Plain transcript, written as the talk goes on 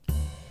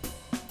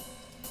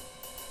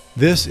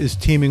This is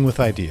Teaming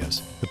with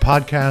Ideas, the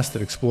podcast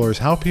that explores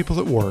how people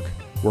at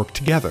work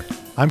together.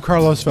 I'm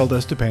Carlos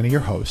Valdez-Depena,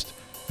 your host,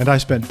 and I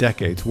spent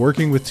decades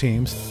working with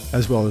teams,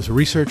 as well as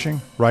researching,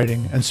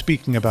 writing, and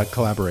speaking about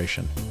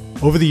collaboration.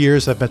 Over the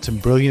years, I've met some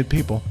brilliant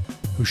people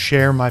who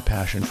share my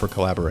passion for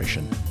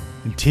collaboration.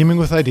 In Teaming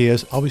with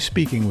Ideas, I'll be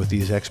speaking with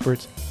these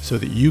experts so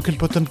that you can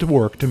put them to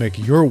work to make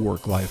your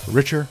work life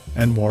richer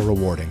and more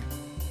rewarding.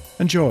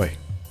 Enjoy.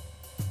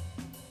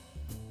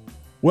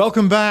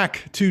 Welcome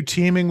back to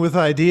Teaming with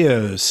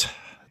Ideas.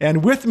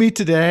 And with me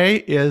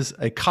today is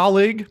a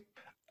colleague,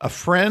 a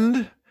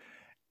friend,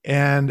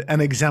 and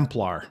an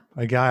exemplar,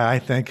 a guy I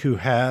think who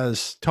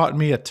has taught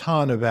me a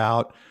ton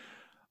about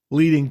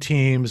leading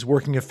teams,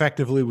 working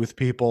effectively with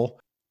people,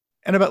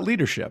 and about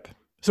leadership.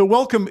 So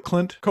welcome,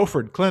 Clint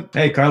Coford. Clint.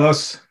 Hey,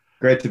 Carlos.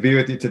 Great to be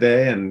with you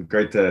today and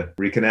great to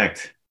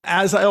reconnect.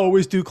 As I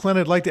always do, Clint,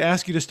 I'd like to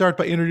ask you to start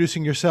by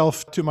introducing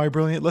yourself to my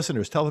brilliant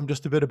listeners. Tell them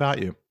just a bit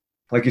about you.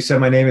 Like you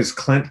said, my name is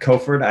Clint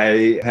Coford.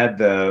 I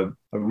had a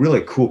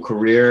really cool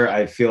career.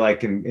 I feel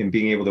like in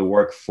being able to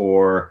work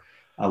for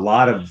a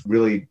lot of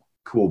really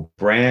cool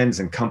brands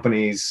and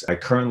companies. I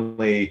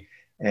currently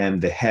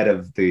am the head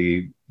of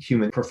the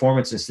Human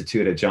Performance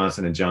Institute at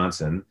Johnson &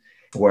 Johnson,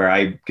 where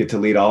I get to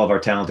lead all of our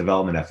talent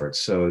development efforts.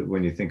 So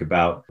when you think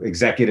about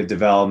executive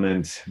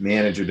development,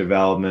 manager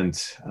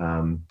development,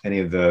 any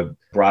of the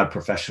broad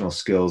professional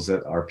skills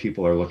that our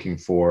people are looking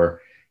for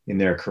in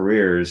their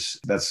careers,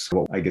 that's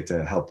what I get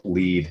to help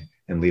lead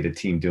a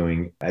team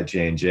doing at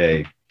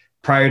J&J.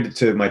 Prior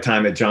to my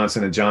time at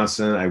Johnson &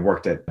 Johnson, I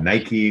worked at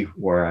Nike,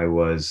 where I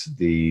was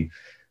the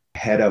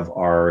head of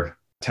our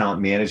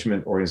talent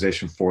management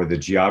organization for the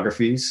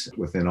geographies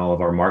within all of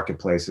our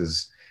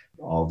marketplaces,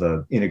 all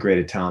the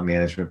integrated talent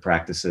management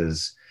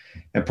practices.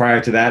 And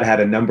prior to that, had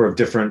a number of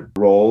different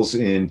roles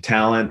in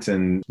talent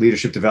and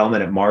leadership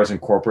development at Mars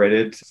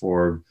Incorporated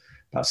for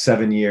about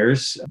 7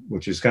 years,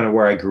 which is kind of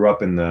where I grew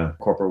up in the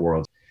corporate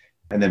world.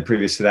 And then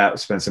previous to that,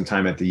 spent some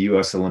time at the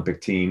U.S.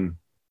 Olympic team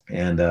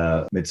and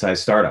a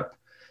mid-sized startup.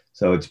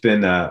 So it's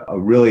been a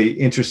really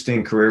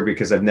interesting career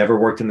because I've never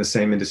worked in the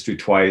same industry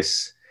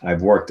twice.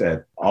 I've worked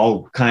at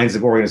all kinds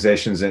of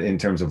organizations in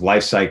terms of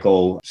life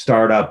cycle,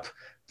 startup,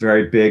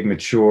 very big,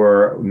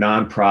 mature,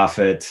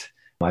 nonprofit.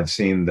 I've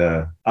seen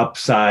the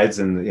upsides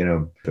and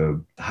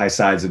the high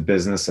sides of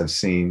business. I've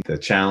seen the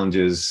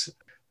challenges.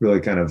 Really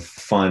kind of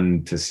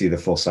fun to see the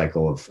full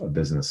cycle of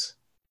business.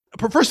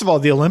 First of all,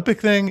 the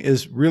Olympic thing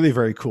is really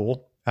very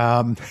cool.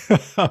 I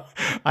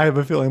have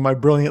a feeling my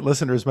brilliant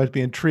listeners might be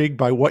intrigued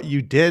by what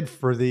you did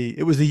for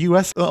it was the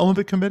U.S.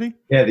 Olympic Committee?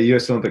 Yeah, the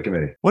U.S. Olympic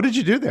Committee. What did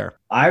you do there?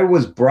 I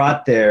was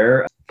brought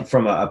there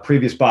from a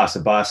previous boss,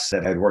 a boss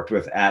that I'd worked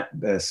with at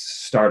this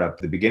startup at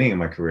the beginning of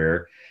my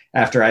career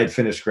after I had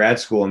finished grad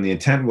school. And the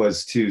intent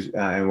was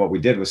and what we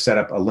did was set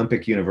up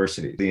Olympic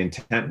University. The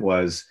intent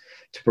was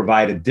to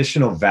provide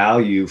additional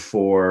value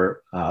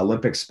for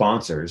Olympic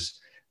sponsors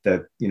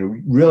that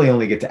really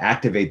only get to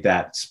activate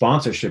that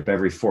sponsorship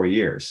every 4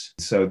 years.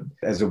 So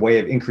as a way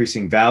of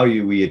increasing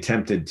value, we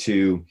attempted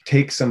to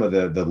take some of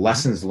the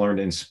lessons learned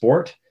in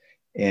sport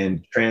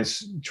and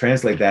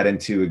translate that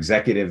into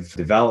executive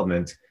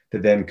development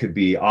that then could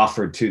be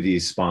offered to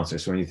these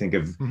sponsors. So when you think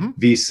of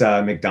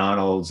Visa,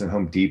 McDonald's, and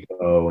Home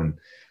Depot, and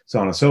so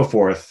on and so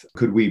forth,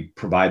 could we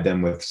provide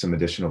them with some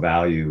additional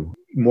value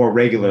more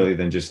regularly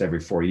than just every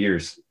 4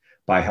 years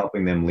by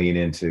helping them lean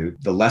into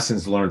the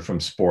lessons learned from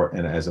sport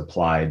and as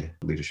applied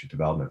leadership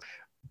development?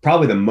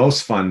 Probably the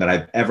most fun that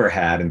I've ever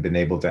had and been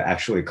able to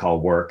actually call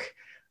work.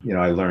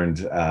 I learned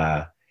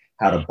how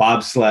to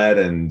bobsled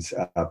and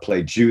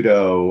play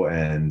judo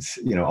and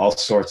all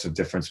sorts of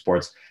different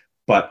sports,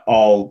 but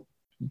all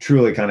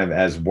truly kind of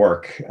as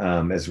work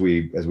as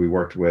we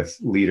worked with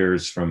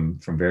leaders from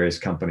various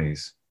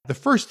companies. The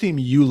first team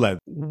you led,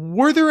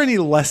 were there any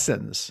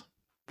lessons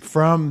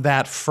from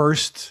that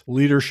first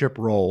leadership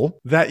role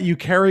that you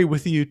carry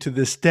with you to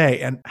this day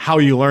and how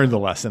you learned the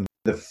lesson?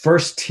 The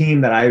first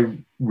team that I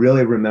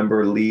really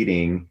remember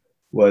leading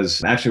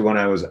was actually when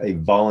I was a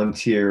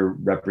volunteer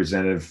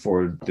representative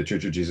for the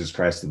Church of Jesus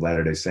Christ of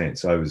Latter-day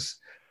Saints. So I was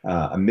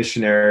a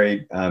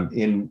missionary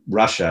in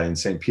Russia, in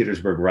St.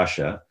 Petersburg,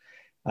 Russia.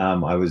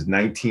 I was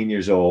 19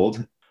 years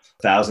old,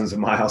 thousands of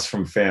miles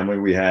from family.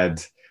 We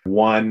had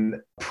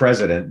one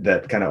president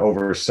that kind of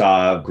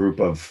oversaw a group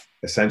of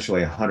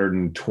essentially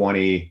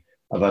 120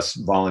 of us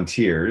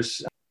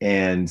volunteers.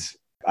 And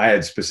I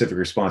had specific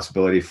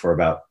responsibility for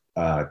about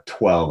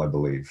 12, I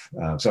believe.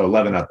 So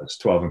 11 of us,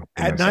 12.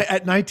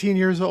 At 19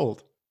 years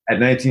old? At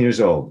 19 years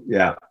old,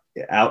 yeah.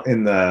 Out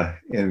in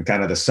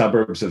kind of the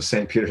suburbs of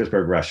St.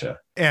 Petersburg, Russia.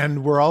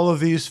 And were all of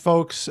these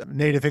folks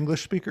native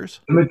English speakers?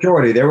 The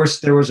majority. There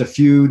was a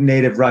few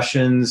native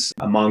Russians,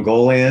 a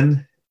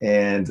Mongolian,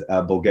 and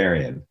a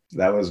Bulgarian.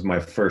 That was my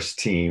first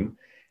team.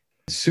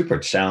 Super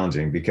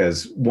challenging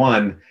because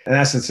one, in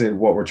essence,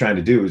 what we're trying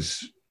to do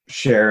is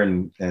share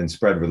and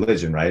spread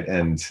religion, right?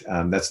 And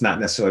that's not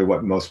necessarily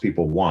what most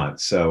people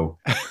want. So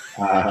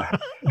at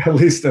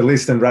least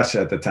in Russia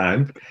at the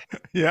time.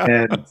 Yeah.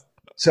 And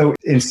so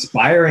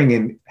inspiring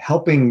and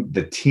helping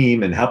the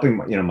team and helping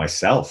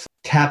myself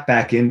tap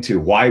back into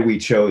why we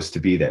chose to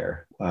be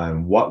there,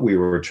 what we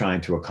were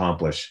trying to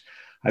accomplish,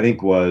 I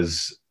think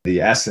was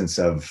the essence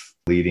of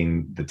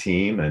leading the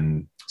team.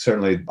 And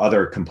certainly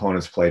other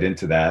components played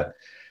into that,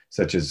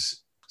 such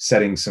as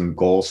setting some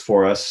goals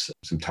for us,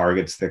 some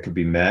targets that could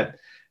be met.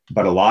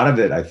 But a lot of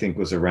it, I think,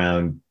 was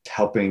around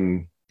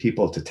helping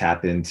people to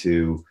tap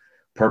into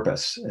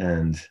purpose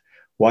and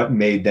what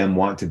made them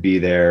want to be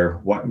there,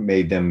 what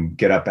made them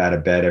get up out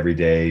of bed every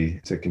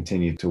day to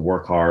continue to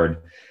work hard,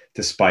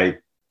 despite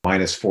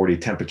minus 40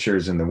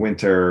 temperatures in the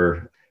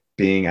winter,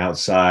 being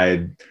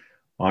outside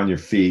on your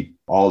feet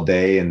all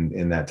day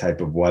in that type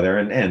of weather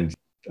and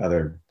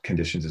other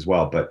conditions as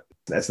well. But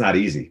that's not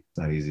easy. It's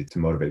not easy to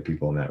motivate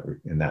people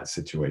in that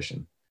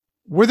situation.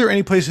 Were there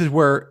any places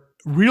where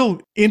real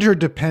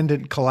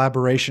interdependent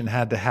collaboration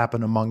had to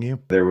happen among you?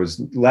 There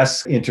was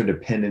less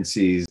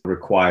interdependencies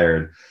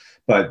required,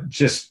 but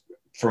just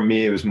for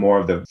me, it was more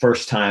of the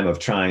first time of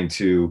trying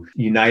to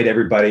unite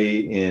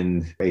everybody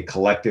in a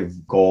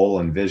collective goal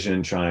and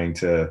vision, trying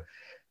to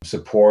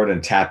support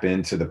and tap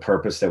into the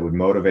purpose that would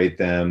motivate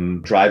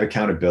them, drive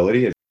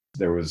accountability.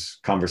 There was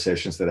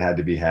conversations that had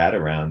to be had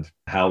around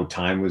how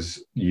time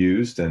was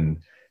used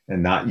and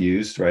not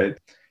used, right?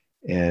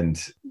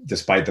 And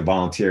despite the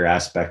volunteer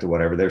aspect or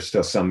whatever, there's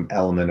still some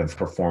element of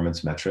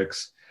performance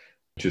metrics,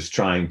 just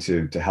trying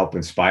to help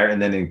inspire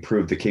and then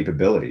improve the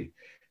capability,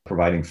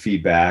 providing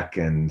feedback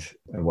and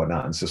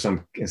whatnot. And so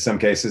in some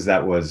cases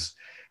that was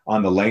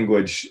on the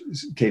language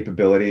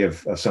capability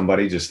of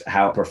somebody, just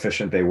how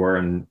proficient they were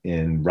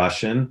in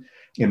Russian.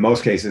 In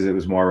most cases, it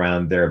was more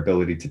around their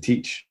ability to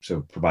teach.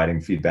 So providing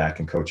feedback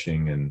and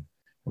coaching and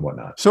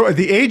whatnot. So at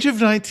the age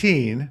of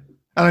 19,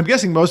 and I'm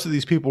guessing most of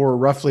these people were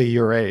roughly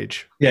your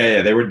age.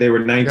 Yeah. They were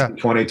 19,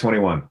 20,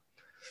 21.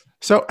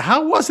 So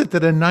how was it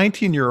that a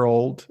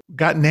 19-year-old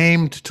got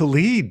named to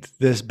lead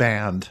this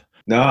band?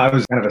 No, I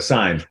was kind of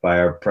assigned by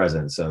our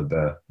president. So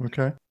the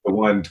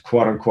one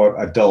quote unquote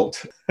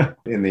adult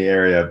in the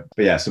area.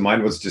 But yeah, so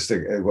mine was just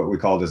what we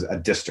called as a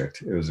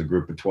district. It was a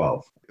group of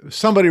 12.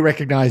 Somebody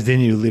recognized in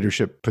you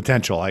leadership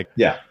potential.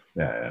 Yeah.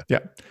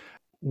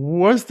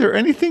 Was there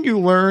anything you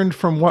learned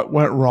from what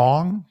went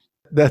wrong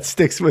that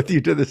sticks with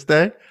you to this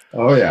day?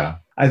 Oh, yeah.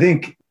 I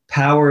think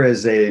power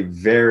is a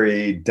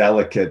very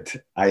delicate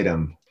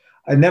item.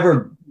 I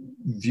never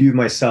view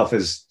myself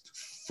as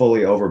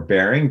fully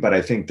overbearing, but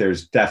I think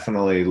there's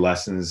definitely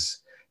lessons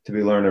to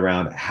be learned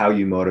around how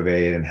you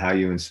motivate and how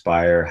you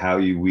inspire, how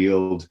you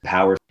wield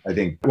power. I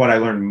think what I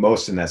learned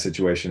most in that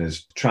situation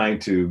is trying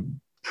to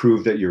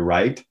prove that you're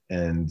right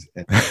and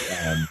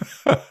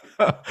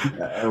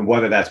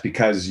whether that's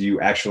because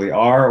you actually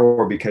are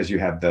or because you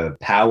have the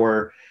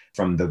power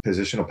from the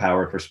positional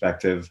power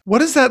perspective. What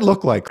does that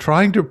look like,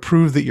 trying to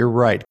prove that you're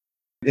right?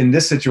 In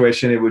this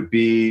situation, it would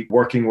be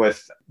working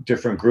with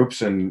different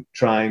groups and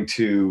trying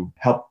to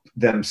help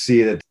them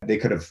see that they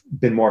could have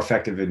been more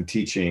effective in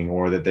teaching,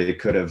 or that they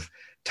could have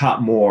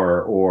taught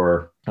more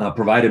or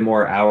provided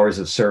more hours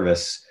of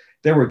service.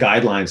 There were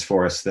guidelines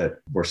for us that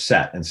were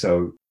set. And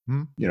so,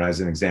 as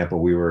an example,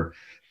 we were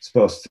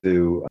supposed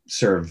to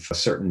serve a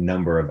certain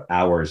number of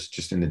hours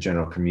just in the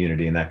general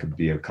community, and that could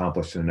be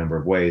accomplished in a number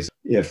of ways.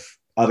 If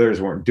others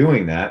weren't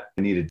doing that,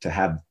 I needed to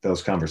have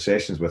those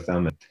conversations with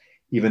them. And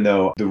even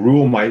though the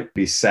rule might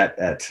be set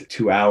at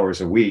 2 hours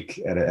a week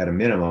at a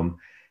minimum,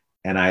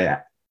 and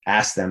I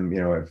asked them,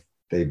 if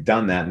they've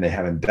done that and they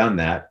haven't done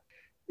that,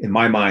 in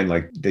my mind,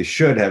 like they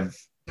should have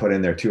put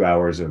in their 2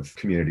 hours of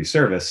community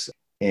service.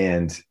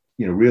 And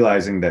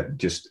realizing that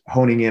just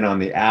honing in on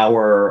the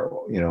hour,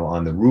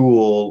 on the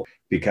rule,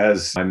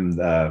 because I'm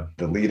the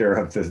leader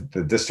of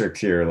the district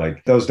here,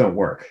 like those don't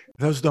work.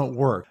 Those don't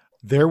work.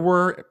 There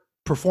were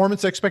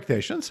performance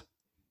expectations.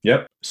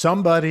 Yep.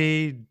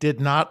 Somebody did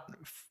not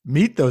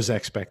meet those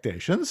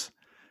expectations.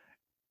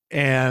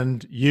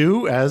 And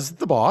you, as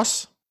the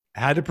boss,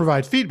 had to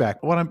provide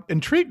feedback. What I'm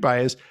intrigued by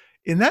is,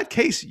 in that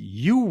case,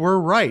 you were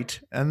right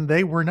and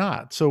they were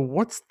not. So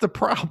what's the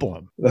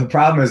problem? The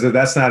problem is that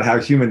that's not how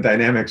human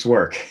dynamics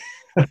work.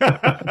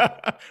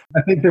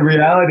 I think the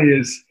reality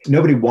is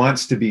nobody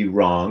wants to be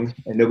wrong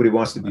and nobody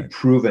wants to be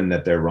proven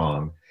that they're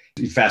wrong.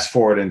 You fast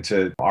forward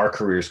into our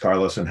careers,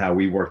 Carlos, and how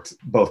we worked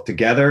both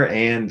together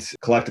and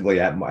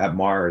collectively at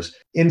Mars.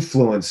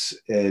 Influence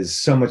is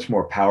so much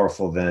more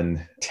powerful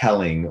than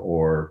telling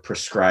or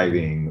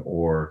prescribing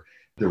or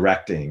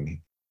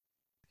directing.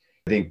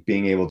 I think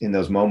being able in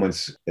those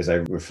moments, as I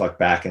reflect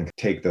back and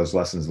take those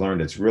lessons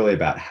learned, it's really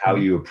about how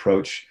you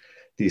approach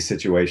these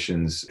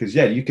situations. Because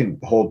you can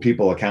hold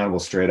people accountable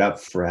straight up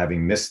for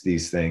having missed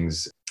these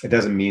things. It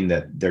doesn't mean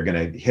that they're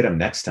going to hit them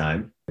next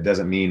time. It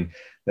doesn't mean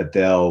that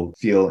they'll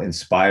feel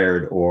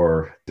inspired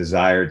or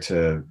desire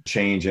to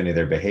change any of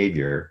their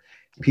behavior.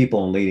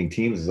 People and leading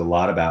teams is a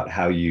lot about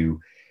how you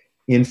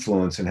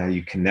influence and how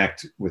you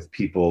connect with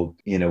people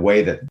in a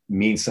way that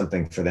means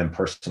something for them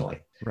personally.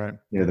 Right.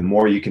 The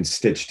more you can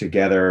stitch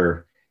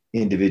together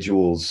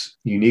individuals'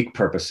 unique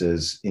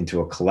purposes into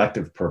a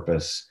collective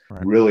purpose,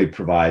 really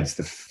provides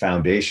the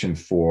foundation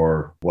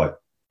for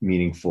what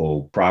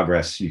meaningful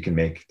progress you can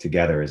make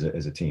together as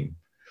a team.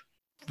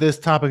 this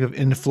topic of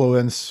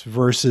influence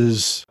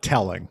versus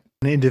telling.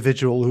 An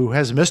individual who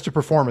has missed a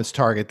performance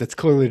target that's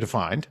clearly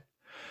defined.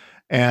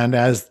 And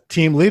as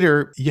team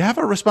leader, you have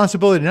a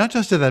responsibility not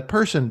just to that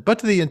person, but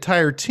to the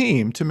entire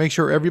team to make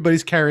sure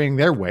everybody's carrying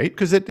their weight.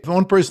 Because if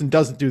one person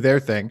doesn't do their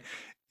thing,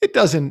 it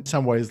does in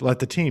some ways let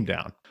the team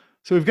down.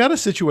 So we've got a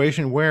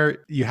situation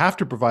where you have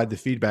to provide the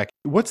feedback.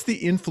 What's the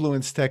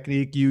influence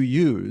technique you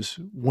use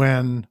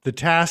when the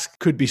task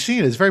could be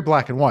seen as very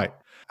black and white?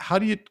 How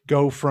do you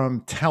go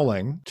from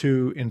telling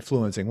to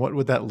influencing? What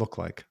would that look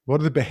like? What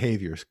are the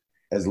behaviors?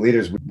 As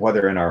leaders,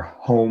 whether in our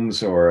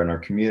homes or in our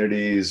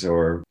communities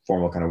or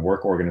formal kind of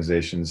work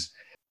organizations,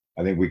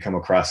 I think we come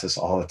across this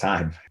all the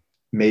time.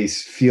 May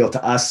feel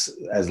to us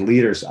as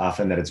leaders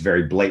often that it's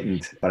very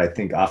blatant, but I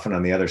think often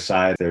on the other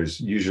side, there's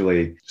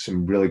usually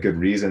some really good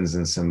reasons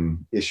and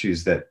some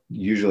issues that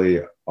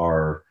usually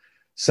are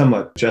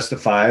somewhat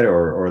justified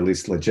or at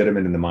least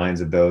legitimate in the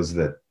minds of those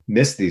that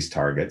miss these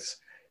targets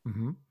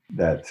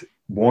that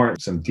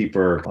warrant some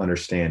deeper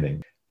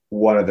understanding.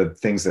 One of the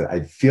things that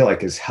I feel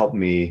like has helped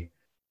me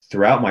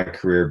throughout my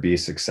career be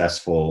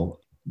successful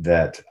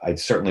that I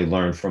certainly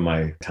learned from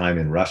my time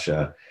in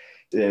Russia.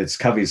 It's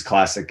Covey's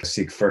classic,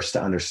 seek first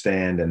to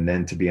understand and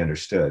then to be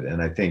understood.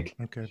 And I think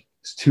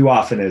too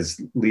often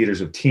as leaders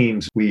of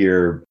teams, we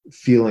are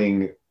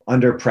feeling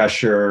under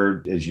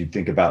pressure as you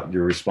think about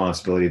your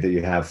responsibility that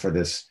you have for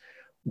this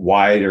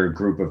wider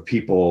group of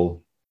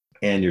people,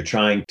 and you're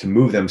trying to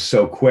move them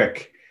so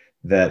quick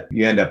that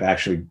you end up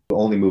actually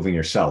only moving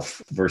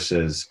yourself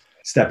versus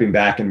stepping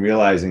back and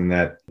realizing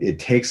that it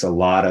takes a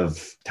lot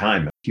of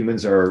time.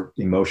 Humans are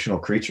emotional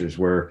creatures.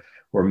 We're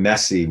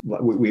messy.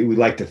 We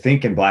like to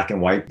think in black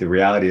and white. The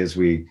reality is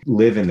we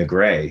live in the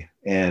gray.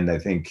 And I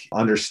think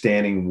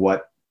understanding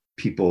what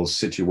people's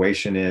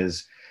situation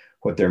is,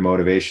 what their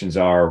motivations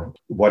are,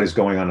 what is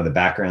going on in the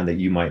background that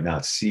you might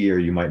not see or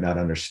you might not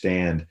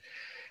understand.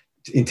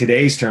 In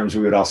today's terms,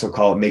 we would also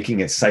call it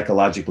making it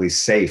psychologically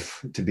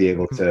safe to be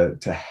able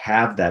to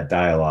have that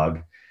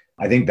dialogue.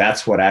 I think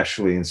that's what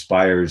actually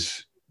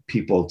inspires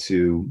people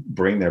to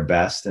bring their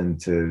best and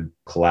to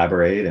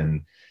collaborate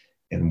and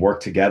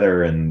work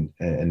together and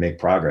make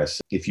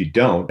progress. If you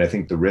don't, I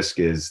think the risk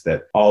is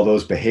that all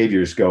those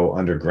behaviors go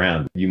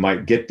underground. You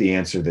might get the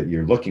answer that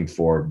you're looking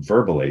for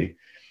verbally,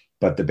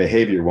 but the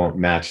behavior won't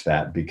match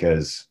that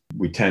because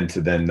we tend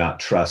to then not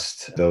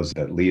trust those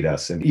that lead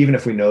us. And even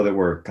if we know that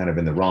we're kind of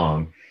in the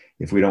wrong,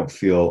 if we don't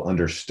feel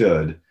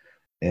understood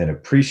and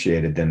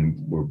appreciated, then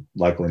we're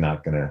likely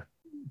not going to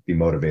be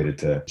motivated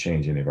to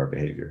change any of our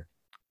behavior.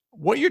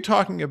 What you're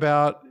talking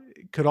about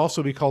could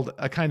also be called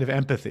a kind of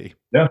empathy.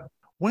 Yeah.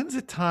 When's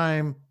it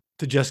time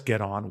to just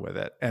get on with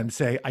it and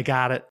say, I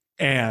got it,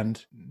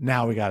 and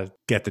now we got to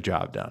get the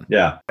job done?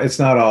 Yeah, it's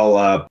not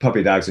all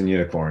puppy dogs and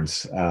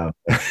unicorns,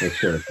 for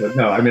sure. But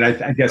no, I mean,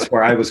 I guess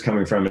where I was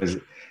coming from is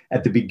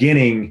at the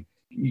beginning,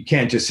 you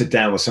can't just sit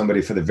down with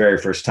somebody for the very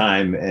first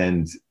time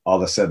and all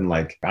of a sudden,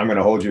 like, I'm going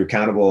to hold you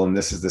accountable and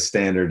this is the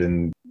standard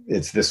and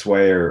it's this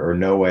way or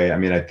no way. I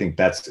mean, I think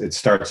it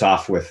starts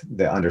off with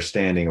the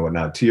understanding and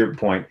whatnot. To your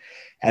point,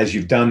 as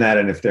you've done that,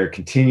 and if there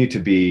continue to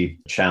be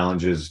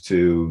challenges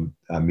to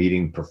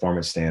meeting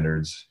performance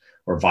standards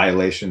or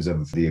violations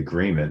of the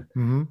agreement,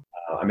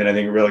 I mean, I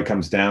think it really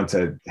comes down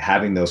to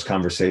having those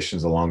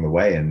conversations along the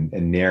way and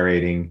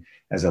narrating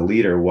as a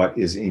leader what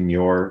is in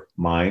your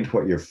mind,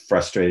 what you're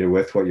frustrated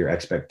with, what your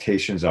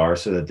expectations are,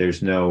 so that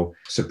there's no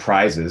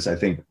surprises. I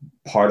think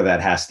part of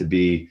that has to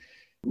be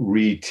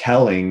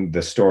retelling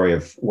the story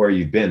of where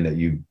you've been, that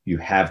you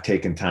have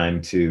taken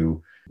time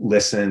to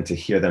listen, to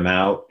hear them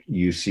out.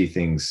 You see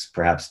things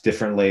perhaps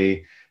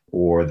differently,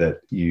 or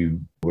that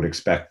you would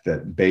expect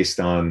that based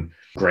on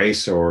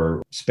grace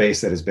or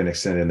space that has been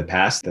extended in the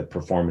past, that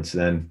performance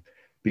then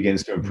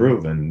begins to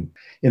improve. And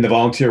in the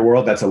volunteer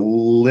world, that's a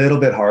little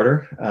bit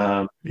harder.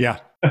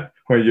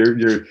 Where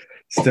you're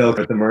still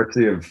at the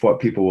mercy of what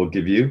people will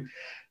give you.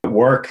 At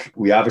work,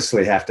 we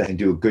obviously have to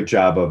do a good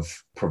job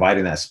of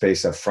providing that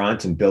space up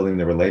front and building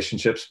the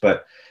relationships.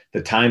 But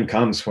the time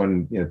comes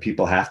when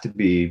people have to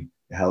be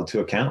held to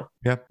account.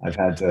 I've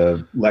had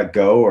to let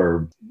go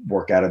or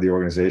work out of the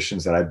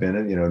organizations that I've been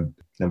in,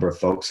 a number of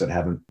folks that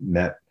haven't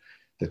met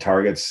the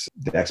targets,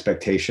 the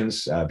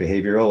expectations,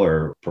 behavioral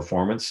or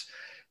performance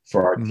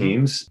for our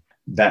teams.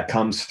 That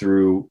comes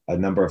through a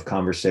number of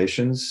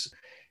conversations.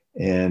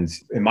 And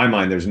in my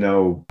mind, there's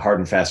no hard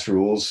and fast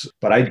rules,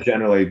 but I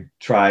generally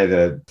try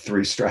the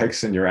 3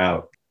 strikes and you're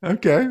out.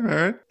 Okay. All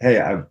right.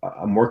 Hey,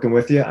 I'm working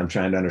with you. I'm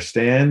trying to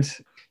understand.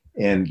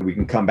 And we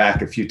can come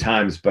back a few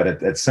times, but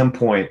at some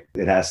point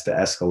it has to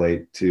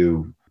escalate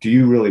to, do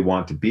you really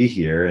want to be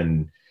here?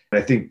 And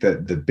I think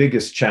that the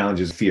biggest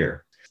challenge is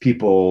fear.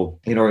 People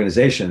in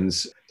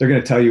organizations, they're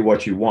going to tell you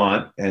what you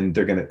want, and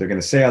they're going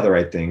to say all the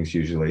right things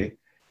usually,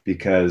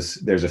 because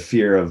there's a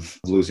fear of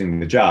losing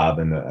the job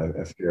and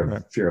a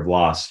fear of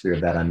loss, fear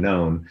of that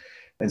unknown.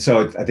 And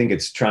so I think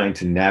it's trying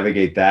to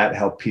navigate that,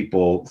 help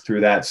people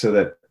through that, so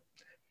that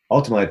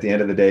ultimately, at the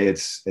end of the day,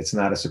 it's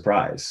not a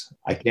surprise.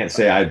 I can't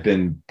say I've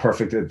been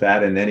perfect at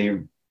that in any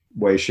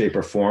way, shape,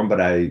 or form,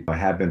 but I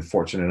have been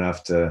fortunate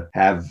enough to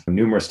have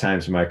numerous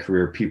times in my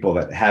career people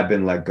that have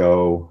been let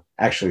go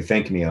actually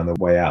thank me on the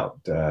way out.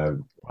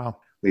 Wow.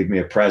 Leave me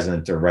a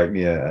present or write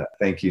me a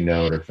thank you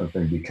note or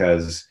something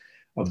because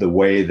of the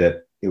way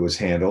that it was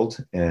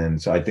handled.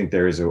 And so I think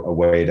there is a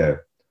way to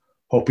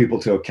hold people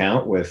to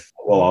account with,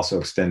 while also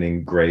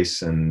extending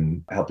grace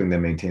and helping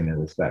them maintain their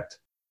respect.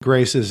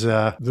 Grace is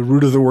the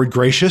root of the word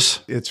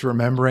gracious. It's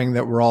remembering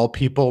that we're all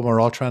people. We're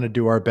all trying to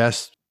do our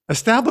best.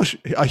 Establish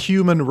a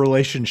human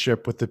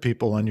relationship with the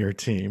people on your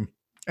team.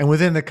 And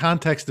within the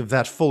context of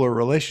that fuller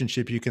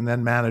relationship, you can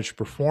then manage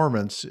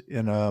performance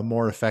in a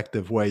more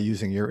effective way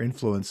using your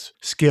influence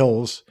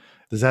skills.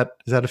 Is that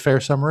a fair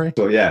summary?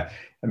 So yeah,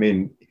 I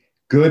mean,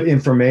 good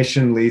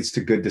information leads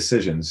to good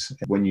decisions.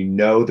 When you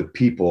know the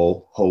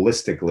people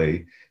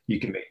holistically, you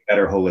can make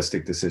better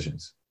holistic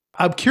decisions.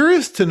 I'm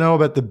curious to know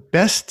about the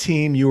best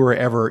team you were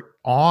ever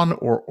on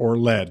or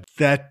led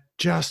that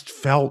just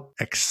felt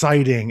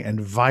exciting and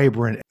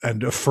vibrant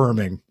and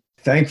affirming.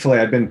 Thankfully,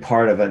 I've been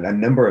part of a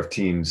number of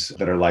teams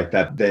that are like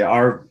that. They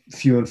are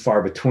few and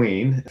far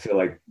between. I feel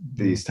like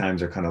these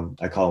times are kind of,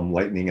 I call them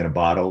lightning in a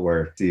bottle,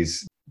 where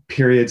these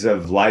periods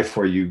of life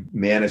where you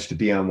manage to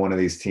be on one of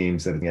these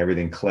teams that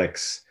everything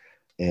clicks,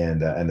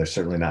 and they're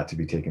certainly not to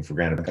be taken for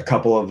granted. A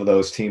couple of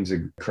those teams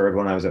occurred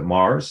when I was at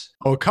Mars.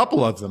 Oh, a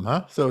couple of them,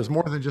 huh? So it was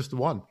more than just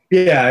one.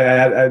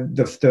 Yeah,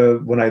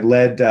 when I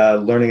led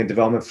learning and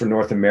development for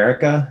North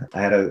America,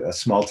 I had a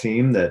small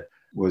team that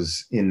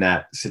was in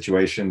that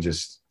situation,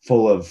 just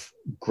full of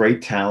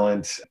great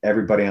talent,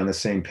 everybody on the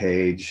same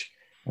page,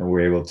 and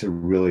we're able to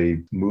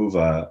really move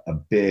a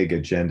big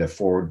agenda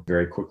forward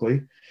very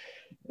quickly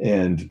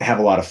and have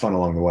a lot of fun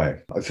along the way.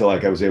 I feel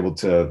like I was able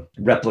to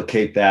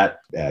replicate that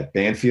at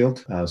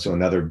Banfield, so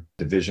another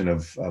division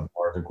of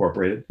Mars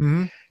Incorporated.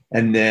 Mm-hmm.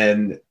 And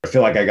then I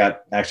feel like I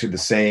got actually the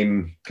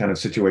same kind of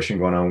situation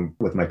going on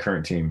with my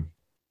current team.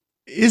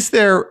 Is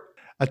there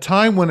a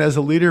time when, as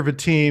a leader of a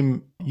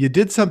team, you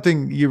did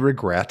something you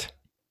regret?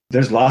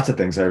 There's lots of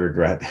things I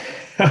regret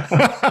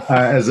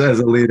as a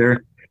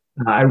leader.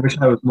 I wish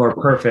I was more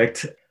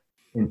perfect.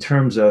 In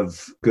terms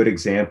of good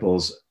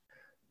examples,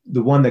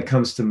 the one that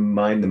comes to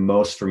mind the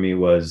most for me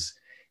was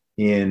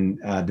in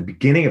the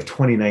beginning of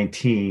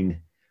 2019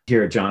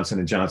 here at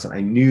Johnson & Johnson.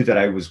 I knew that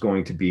I was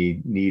going to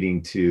be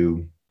needing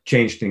to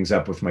change things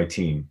up with my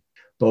team,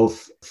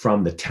 both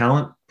from the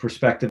talent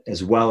perspective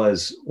as well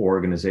as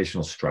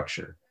organizational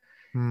structure.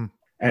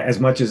 As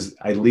much as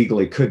I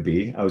legally could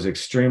be, I was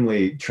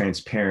extremely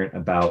transparent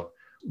about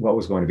what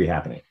was going to be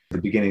happening. At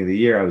the beginning of the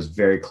year, I was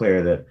very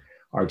clear that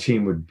our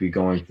team would be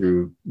going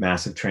through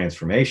massive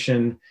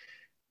transformation.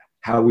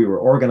 How we were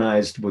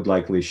organized would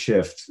likely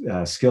shift.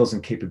 Skills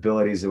and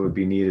capabilities that would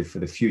be needed for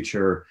the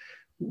future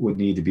would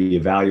need to be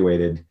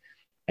evaluated.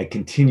 I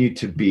continued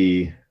to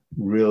be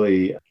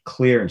really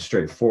clear and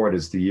straightforward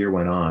as the year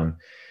went on.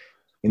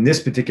 In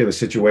this particular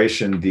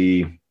situation,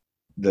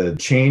 the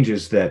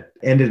changes that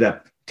ended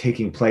up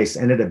taking place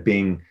ended up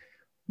being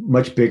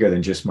much bigger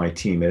than just my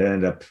team. It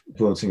ended up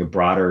influencing a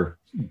broader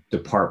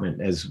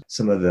department, as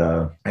some of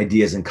the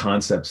ideas and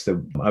concepts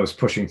that I was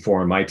pushing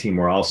for in my team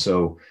were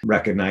also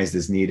recognized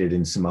as needed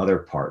in some other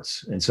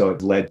parts. And so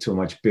it led to a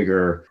much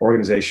bigger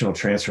organizational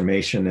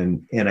transformation.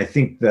 And I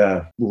think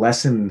the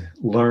lesson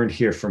learned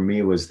here for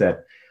me was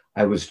that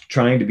I was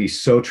trying to be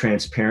so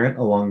transparent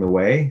along the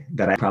way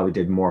that I probably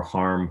did more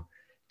harm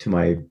to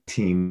my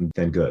team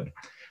than good.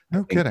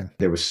 No kidding.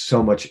 There was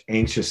so much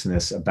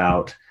anxiousness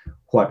about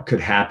what could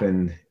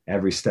happen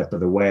every step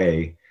of the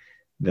way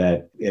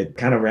that it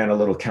kind of ran a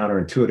little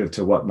counterintuitive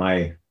to what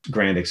my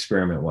grand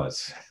experiment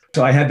was.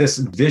 So I had this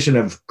vision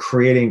of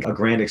creating a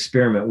grand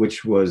experiment,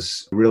 which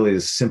was really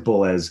as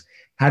simple as,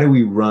 how do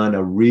we run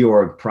a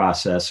reorg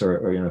process or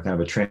kind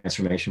of a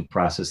transformation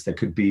process that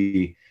could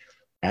be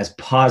as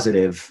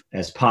positive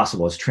as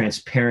possible, as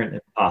transparent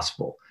as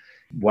possible.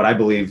 What I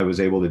believe I was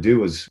able to do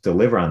was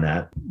deliver on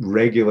that.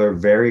 Regular,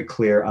 very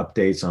clear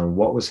updates on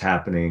what was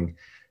happening,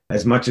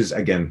 as much as,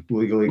 again,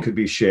 legally could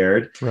be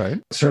shared.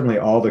 Right. Certainly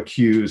all the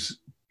cues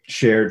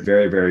shared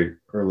very, very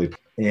early.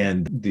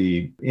 And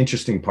the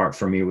interesting part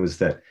for me was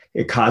that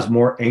it caused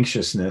more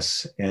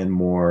anxiousness and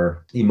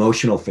more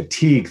emotional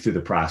fatigue through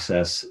the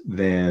process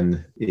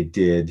than it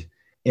did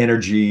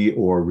energy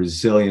or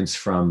resilience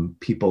from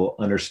people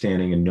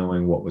understanding and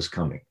knowing what was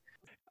coming.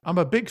 I'm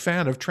a big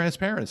fan of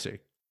transparency.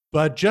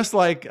 But just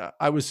like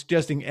I was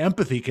suggesting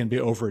empathy can be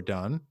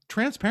overdone,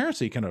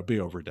 transparency can be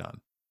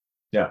overdone.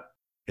 Yeah.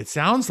 It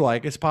sounds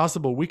like it's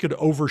possible we could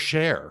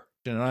overshare.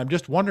 And I'm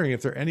just wondering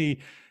if there are any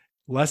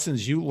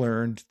lessons you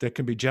learned that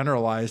can be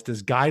generalized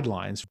as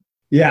guidelines.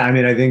 Yeah, I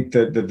mean, I think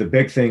the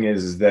big thing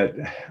is that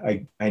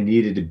I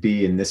needed to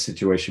be in this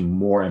situation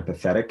more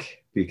empathetic,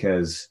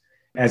 because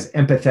as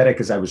empathetic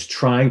as I was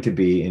trying to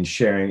be in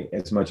sharing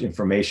as much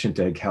information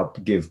to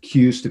help give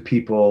cues to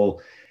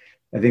people,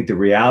 I think the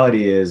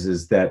reality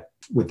is that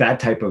with that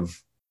type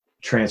of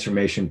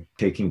transformation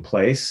taking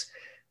place,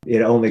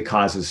 it only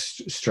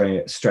causes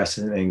stress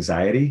and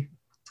anxiety.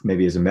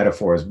 Maybe as a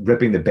metaphor, is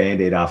ripping the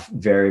Band-Aid off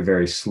very,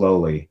 very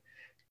slowly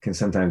can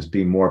sometimes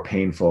be more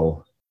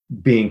painful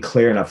being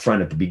clear and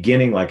upfront at the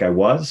beginning, like I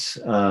was,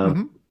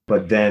 Hmm.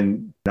 but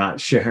then not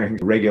sharing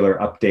regular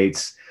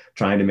updates,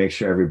 trying to make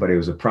sure everybody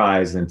was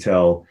apprised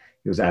until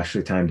it was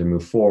actually time to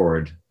move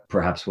forward,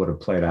 perhaps would have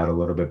played out a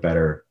little bit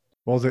better.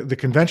 Well, the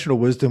conventional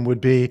wisdom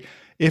would be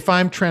if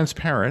I'm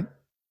transparent,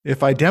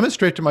 if I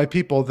demonstrate to my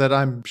people that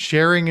I'm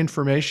sharing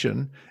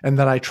information and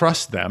that I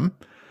trust them,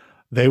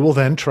 they will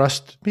then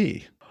trust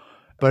me.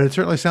 But it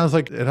certainly sounds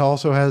like it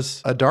also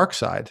has a dark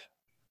side.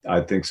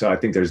 I think so. I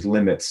think there's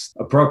limits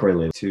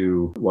appropriately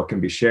to what can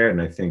be shared.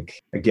 And I think,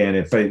 again,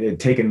 if I had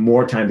taken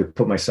more time to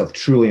put myself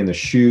truly in the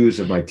shoes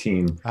of my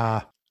team,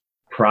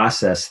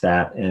 process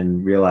that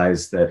and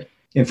realize that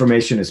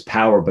information is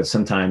power, but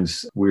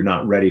sometimes we're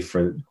not ready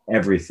for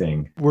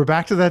everything. We're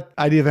back to that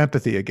idea of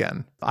empathy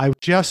again. I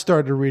just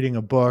started reading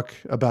a book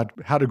about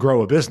how to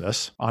grow a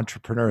business,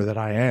 entrepreneur that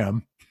I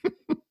am.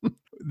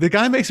 The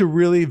guy makes a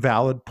really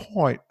valid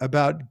point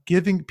about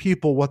giving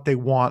people what they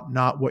want,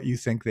 not what you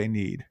think they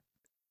need.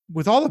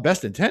 With all the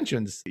best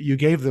intentions, you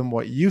gave them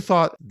what you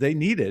thought they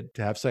needed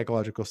to have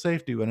psychological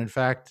safety, when in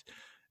fact,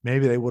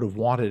 maybe they would have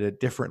wanted it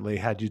differently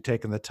had you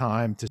taken the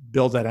time to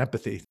build that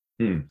empathy.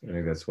 I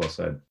think that's well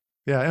said.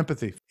 Yeah,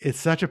 empathy. It's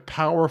such a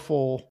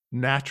powerful,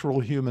 natural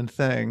human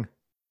thing.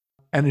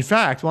 And in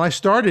fact, when I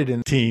started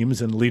in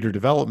teams and leader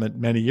development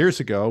many years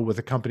ago with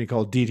a company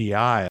called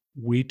DDI,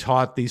 we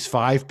taught these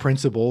 5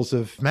 principles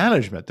of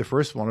management, the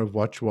first one of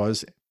which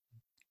was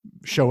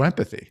show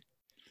empathy.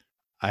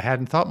 I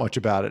hadn't thought much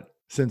about it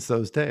since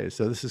those days.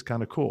 So this is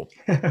kind of cool.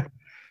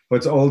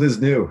 What's old is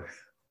new.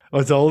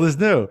 What's old is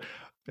new.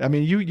 I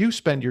mean, you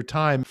spend your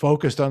time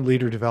focused on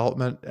leader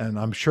development, and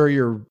I'm sure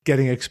you're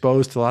getting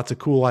exposed to lots of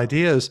cool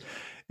ideas.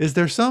 Is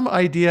there some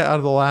idea out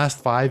of the last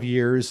 5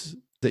 years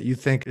that you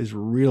think is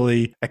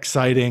really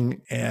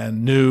exciting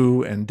and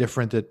new and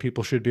different that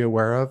people should be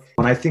aware of?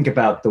 When I think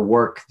about the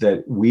work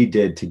that we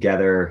did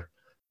together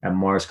at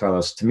Mars,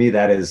 Carlos, to me,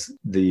 that is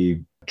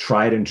the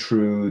tried and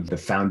true, the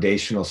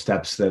foundational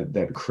steps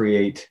that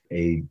create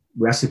a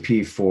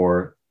recipe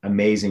for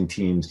amazing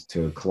teams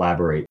to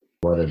collaborate,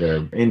 whether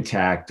they're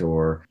intact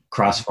or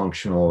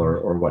cross-functional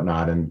or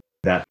whatnot. And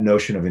that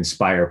notion of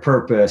inspire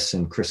purpose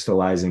and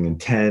crystallizing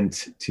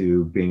intent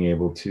to being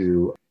able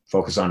to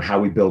focus on how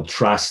we build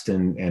trust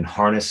and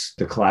harness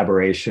the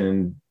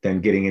collaboration, then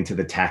getting into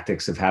the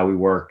tactics of how we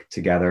work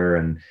together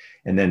and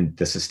then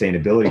the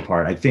sustainability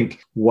part. I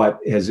think what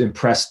has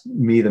impressed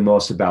me the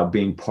most about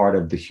being part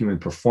of the Human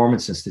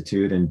Performance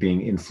Institute and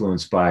being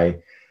influenced by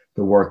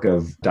the work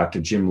of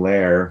Dr. Jim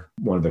Loehr,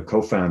 one of the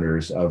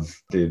co-founders of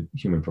the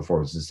Human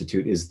Performance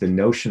Institute, is the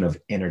notion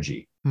of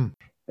energy.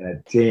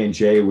 At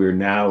J&J, we're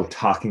now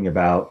talking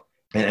about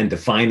and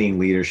defining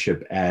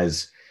leadership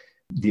as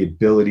the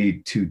ability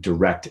to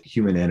direct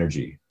human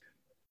energy.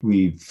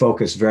 We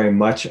focus very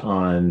much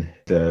on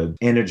the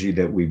energy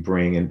that we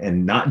bring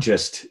and not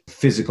just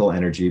physical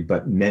energy,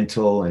 but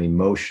mental and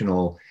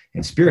emotional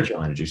and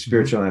spiritual energy.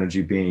 Spiritual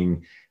energy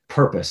being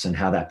purpose and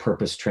how that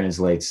purpose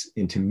translates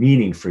into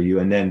meaning for you,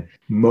 and then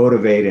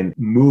motivate and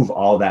move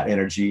all that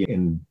energy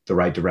in the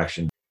right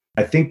direction.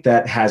 I think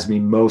that has me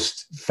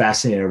most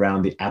fascinated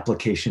around the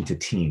application to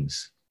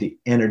teams, the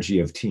energy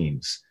of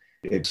teams.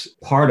 It's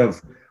part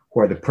of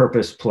where the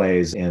purpose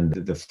plays and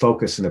the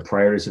focus and the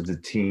priorities of the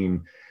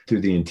team through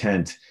the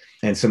intent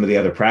and some of the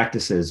other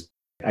practices.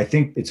 I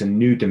think it's a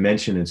new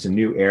dimension. It's a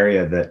new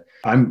area that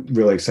I'm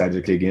really excited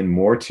to dig in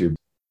more to.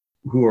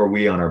 Who are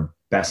we on our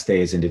best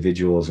day as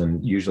individuals?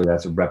 And usually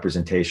that's a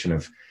representation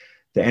of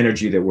the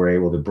energy that we're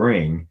able to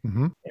bring.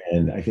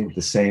 And I think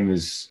the same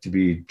is to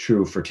be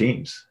true for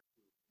teams.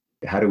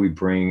 How do we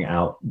bring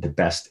out the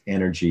best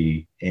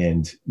energy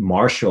and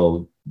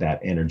marshal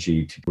that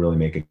energy to really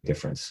make a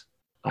difference?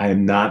 I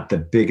am not the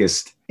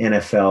biggest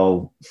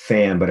NFL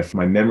fan, but if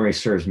my memory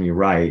serves me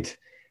right,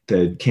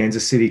 the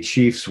Kansas City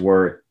Chiefs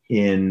were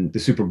in the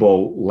Super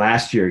Bowl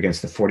last year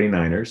against the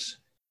 49ers.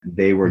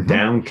 They were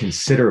down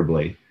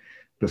considerably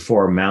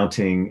before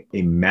mounting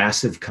a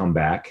massive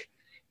comeback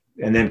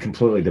and then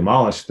completely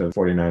demolished the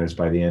 49ers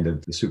by the end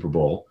of the Super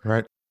Bowl.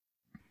 Right.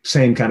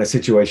 Same kind of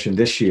situation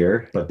this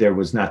year, but there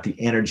was not the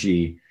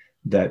energy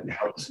that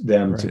helped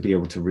them to be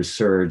able to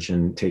resurge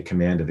and take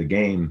command of the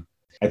game.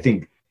 I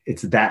think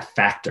it's that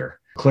factor.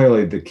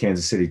 Clearly, the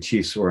Kansas City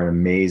Chiefs were an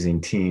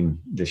amazing team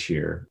this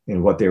year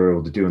in what they were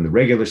able to do in the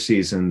regular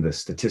season, the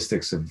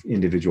statistics of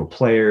individual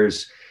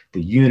players,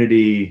 the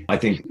unity. I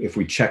think if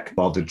we check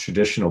all the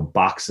traditional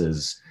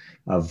boxes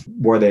of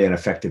were they an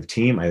effective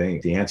team, I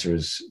think the answer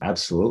is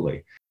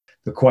absolutely.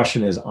 The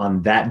question is,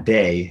 on that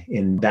day,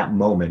 in that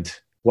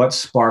moment, what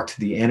sparked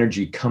the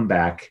energy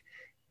comeback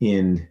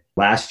in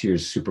last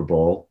year's Super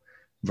Bowl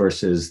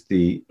versus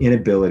the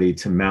inability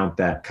to mount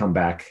that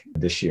comeback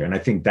this year? And I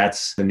think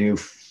that's the new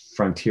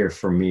frontier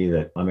for me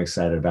that I'm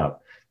excited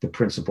about, the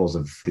principles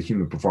of the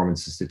Human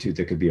Performance Institute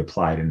that could be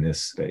applied in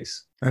this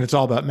space. And it's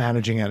all about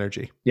managing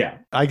energy. Yeah.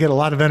 I get a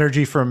lot of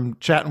energy from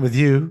chatting with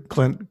you,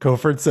 Clint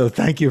Coford. So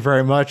thank you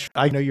very much.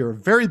 I know you're a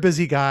very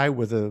busy guy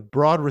with a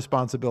broad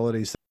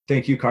responsibilities.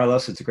 Thank you,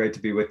 Carlos. It's great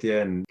to be with you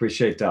and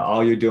appreciate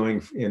all you're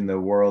doing in the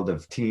world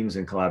of teams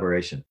and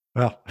collaboration.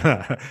 Well,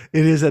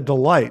 it is a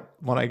delight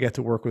when I get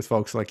to work with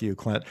folks like you,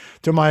 Clint.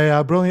 To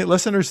my brilliant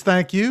listeners,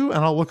 thank you,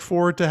 and I'll look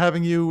forward to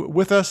having you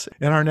with us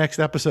in our next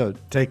episode.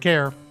 Take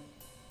care.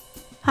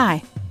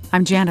 Hi,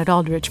 I'm Janet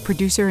Aldrich,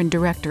 producer and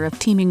director of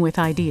Teaming with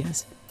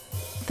Ideas.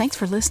 Thanks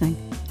for listening,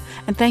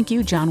 and thank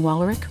you, John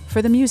Wallerick,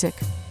 for the music.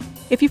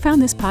 If you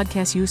found this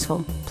podcast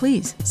useful,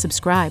 please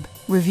subscribe,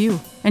 review,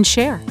 and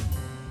share.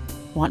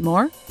 Want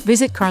more?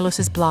 Visit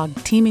Carlos's blog,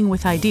 Teaming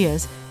with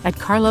Ideas, at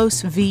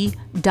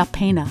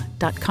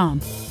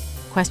carlosvdapena.com.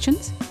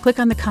 Questions? Click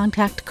on the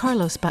Contact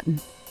Carlos button,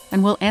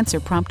 and we'll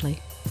answer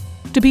promptly.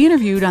 To be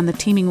interviewed on the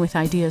Teaming with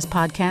Ideas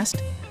podcast,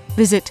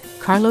 visit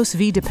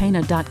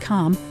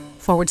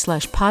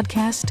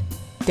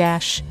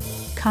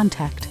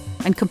carlosvdapena.com/podcast-contact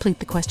and complete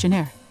the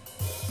questionnaire.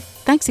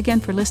 Thanks again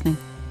for listening,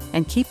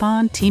 and keep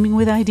on teaming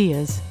with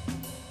ideas.